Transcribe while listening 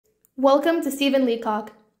Welcome to Stephen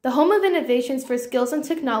Leacock, the home of innovations for skills and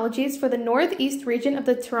technologies for the Northeast region of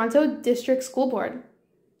the Toronto District School Board.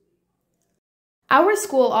 Our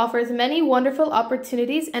school offers many wonderful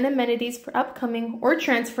opportunities and amenities for upcoming or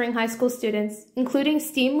transferring high school students, including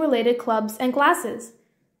STEAM-related clubs and classes.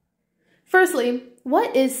 Firstly,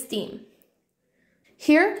 what is STEAM?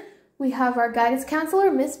 Here, we have our guidance counselor,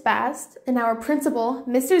 Ms. Bast, and our principal,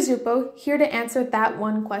 Mr. Zupo, here to answer that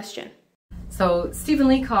one question. So Stephen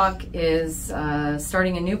Leacock is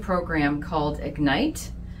starting a new program called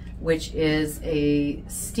Ignite, which is a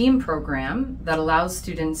STEAM program that allows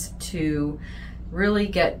students to really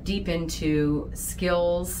get deep into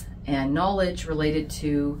skills and knowledge related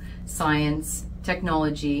to science,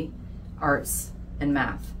 technology, arts, and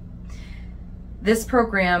math. This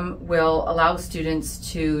program will allow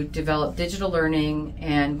students to develop digital learning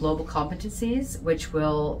and global competencies, which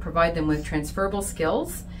will provide them with transferable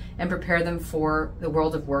skills and prepare them for the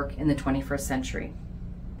world of work in the 21st century.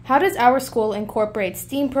 How does our school incorporate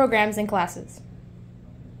STEAM programs and classes?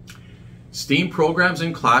 STEAM programs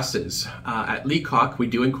and classes. At Leacock, we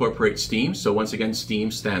do incorporate STEAM. So once again,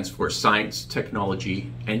 STEAM stands for science,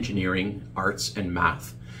 technology, engineering, arts, and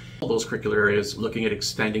math. All those curricular areas looking at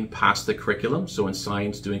extending past the curriculum. So in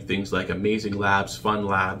science, doing things like amazing labs, fun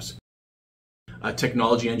labs.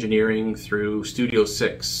 Technology engineering through Studio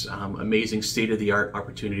 6, amazing state-of-the-art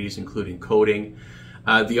opportunities including coding.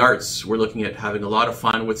 The arts, we're looking at having a lot of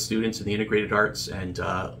fun with students in the integrated arts and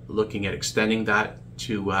looking at extending that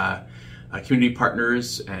to community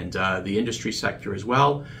partners and the industry sector as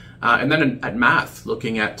well. And then at math,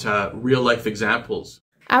 looking at real-life examples.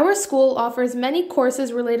 Our school offers many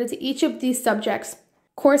courses related to each of these subjects,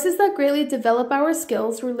 courses that greatly develop our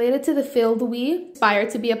skills related to the field we aspire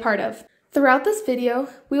to be a part of. Throughout this video,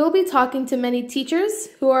 we will be talking to many teachers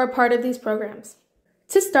who are a part of these programs.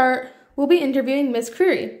 To start, we'll be interviewing Ms.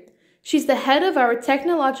 Creary. She's the head of our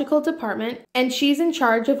technological department, and she's in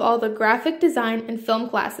charge of all the graphic design and film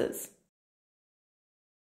classes.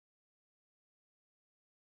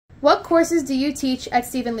 What courses do you teach at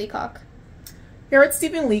Stephen Leacock? Here at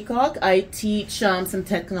Stephen Leacock, I teach some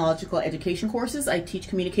technological education courses. I teach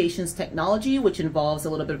communications technology, which involves a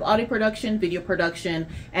little bit of audio production, video production,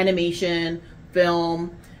 animation,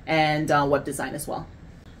 film, and web design as well.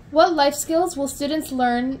 What life skills will students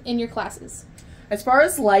learn in your classes? As far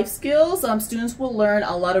as life skills, students will learn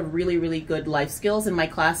a lot of really good life skills in my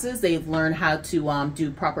classes. They've learned how to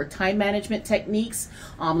do proper time management techniques,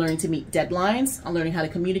 learning to meet deadlines, learning how to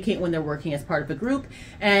communicate when they're working as part of a group,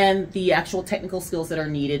 and the actual technical skills that are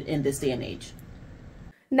needed in this day and age.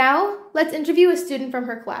 Now, let's interview a student from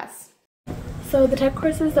her class. So the tech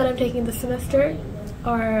courses that I'm taking this semester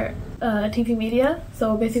are TV media,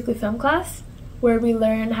 so basically film class, where we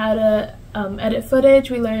learn how to edit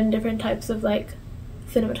footage. We learn different types of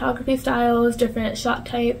cinematography styles, different shot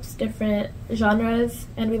types, different genres,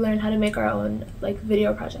 and we learn how to make our own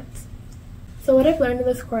video projects. So what I've learned in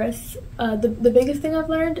this course, the biggest thing I've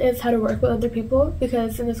learned is how to work with other people,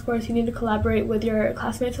 because in this course you need to collaborate with your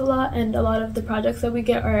classmates a lot, and a lot of the projects that we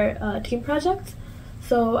get are team projects.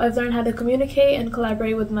 So I've learned how to communicate and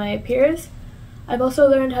collaborate with my peers. I've also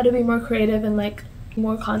learned how to be more creative and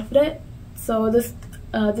more confident. So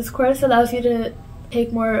this course allows you to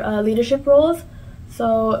take more leadership roles.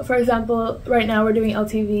 So, for example, right now we're doing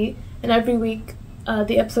LTV, and every week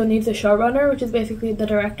the episode needs a showrunner, which is basically the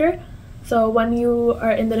director. So when you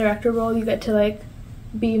are in the director role, you get to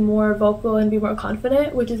be more vocal and be more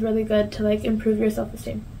confident, which is really good to improve your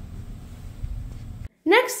self-esteem.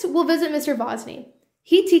 Next, we'll visit Mr. Vosny.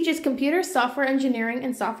 He teaches computer software engineering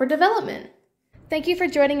and software development. Thank you for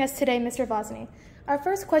joining us today, Mr. Vosny. Our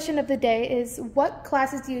first question of the day is, what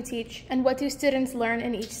classes do you teach, and what do students learn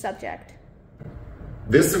in each subject?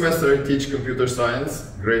 This semester I teach computer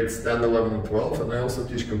science, grades 10, 11, and 12, and I also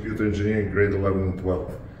teach computer engineering, grade 11 and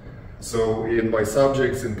 12. So in my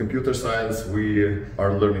subjects in computer science, we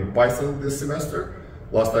are learning Python this semester.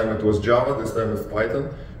 Last time it was Java, this time it's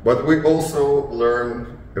Python. But we also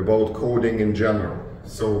learn about coding in general.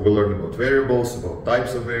 So we learn about variables, about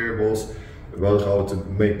types of variables, about how to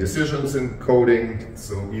make decisions in coding,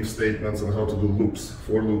 so if statements, and how to do loops,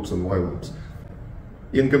 for loops and while loops.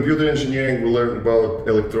 In computer engineering, we learn about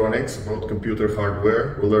electronics, about computer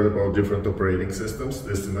hardware. We learn about different operating systems.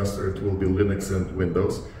 This semester it will be Linux and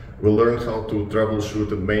Windows. We learn how to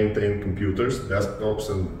troubleshoot and maintain computers, desktops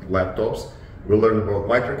and laptops. We learn about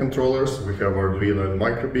microcontrollers. We have Arduino and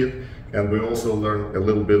Microbit. And we also learn a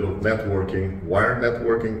little bit of networking, wired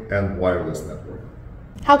networking and wireless networking.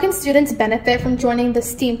 How can students benefit from joining the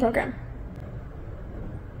STEAM program?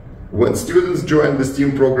 When students join the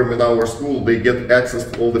STEAM program in our school, they get access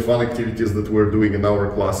to all the fun activities that we're doing in our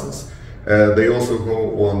classes. They also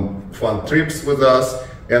go on fun trips with us,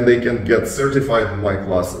 and they can get certified in my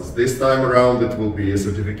classes. This time around it will be a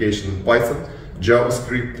certification in Python,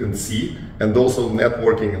 JavaScript and C, and also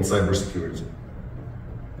networking and cybersecurity.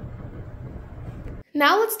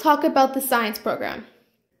 Now let's talk about the science program.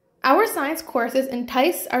 Our science courses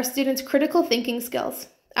entice our students' critical thinking skills.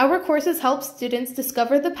 Our courses help students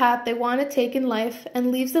discover the path they want to take in life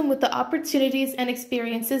and leaves them with the opportunities and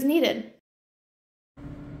experiences needed.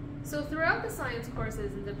 So throughout the science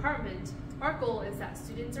courses and department, our goal is that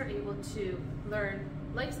students are able to learn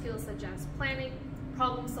life skills such as planning,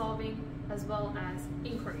 problem solving, as well as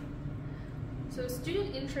inquiry. So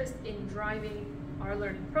student interest in driving our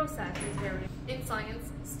learning process is very. In science,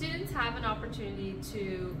 students have an opportunity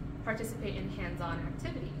to participate in hands-on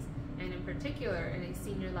activities, and in particular in a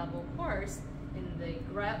senior level course, in the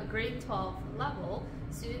grade 12 level,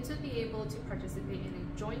 students would be able to participate in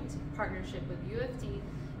a joint partnership with U of T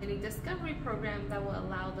in a discovery program that will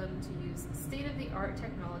allow them to use state-of-the-art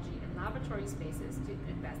technology and laboratory spaces to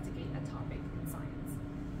investigate a topic in science.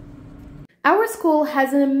 Our school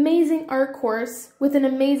has an amazing art course with an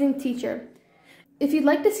amazing teacher. If you'd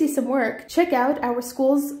like to see some work, check out our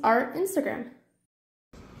school's art Instagram.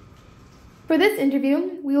 For this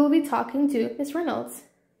interview, we will be talking to Ms. Reynolds.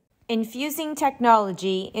 Infusing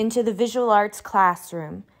technology into the visual arts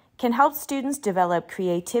classroom can help students develop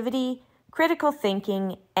creativity, critical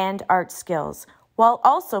thinking, and art skills, while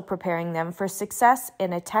also preparing them for success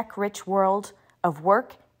in a tech-rich world of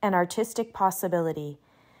work and artistic possibility.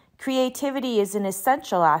 Creativity is an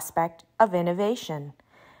essential aspect of innovation.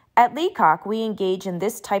 At Leacock, we engage in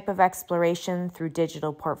this type of exploration through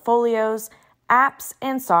digital portfolios, apps,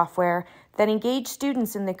 and software that engage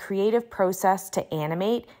students in the creative process to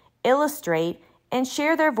animate, illustrate, and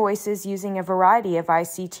share their voices using a variety of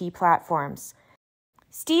ICT platforms.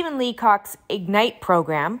 Stephen Leacock's Ignite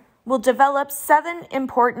program will develop 7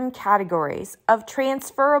 important categories of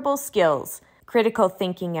transferable skills: critical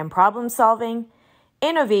thinking and problem solving,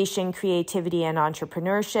 innovation, creativity, and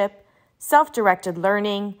entrepreneurship, self-directed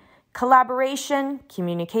learning, collaboration,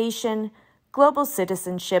 communication, global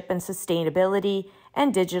citizenship and sustainability,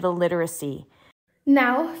 and digital literacy.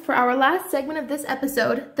 Now, for our last segment of this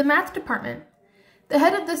episode, the math department. The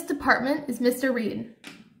head of this department is Mr. Reed.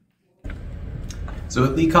 So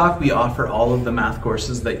at Leacock, we offer all of the math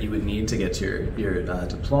courses that you would need to get your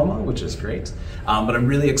diploma, which is great. But I'm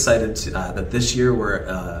really excited that this year we're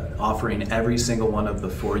offering every single one of the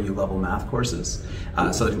 4U level math courses.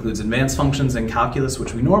 So that includes advanced functions and calculus,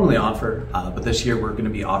 which we normally offer, but this year we're going to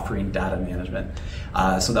be offering data management.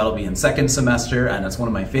 So that'll be in second semester, and it's one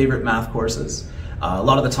of my favorite math courses. A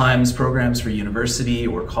lot of the times programs for university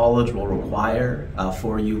or college will require a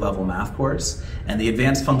 4U level math course, and the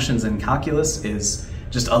advanced functions in calculus is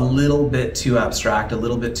just a little bit too abstract, a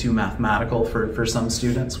little bit too mathematical for some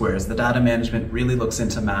students, whereas the data management really looks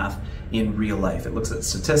into math in real life. It looks at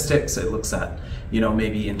statistics, it looks at,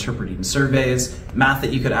 maybe interpreting surveys, math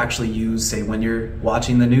that you could actually use, say, when you're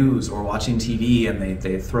watching the news or watching TV and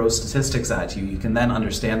they throw statistics at you, you can then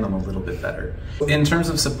understand them a little bit better. In terms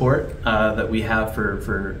of support that we have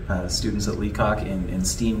for students at Leacock in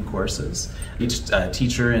STEAM courses, each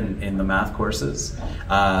teacher in the math courses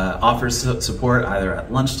offers support either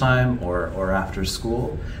at lunchtime or after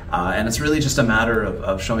school. And it's really just a matter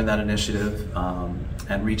of showing that initiative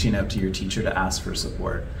and reaching out to your teacher to ask for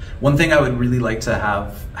support. One thing I would really like to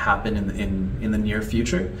have happen in the near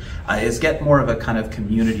future is get more of a kind of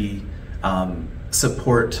community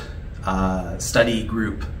support study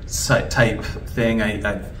group type thing.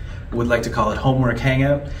 I would like to call it homework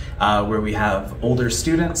hangout, where we have older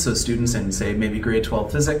students, so students in, say, maybe grade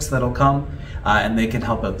 12 physics that'll come, and they can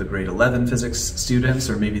help out the grade 11 physics students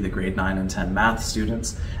or maybe the grade 9 and 10 math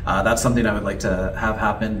students. That's something I would like to have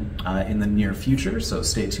happen in the near future, so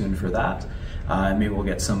stay tuned for that. And maybe we'll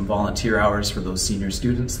get some volunteer hours for those senior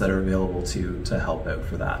students that are available to help out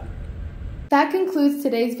for that. That concludes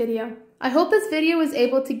today's video. I hope this video was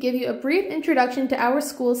able to give you a brief introduction to our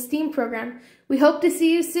school's STEAM program. We hope to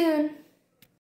see you soon.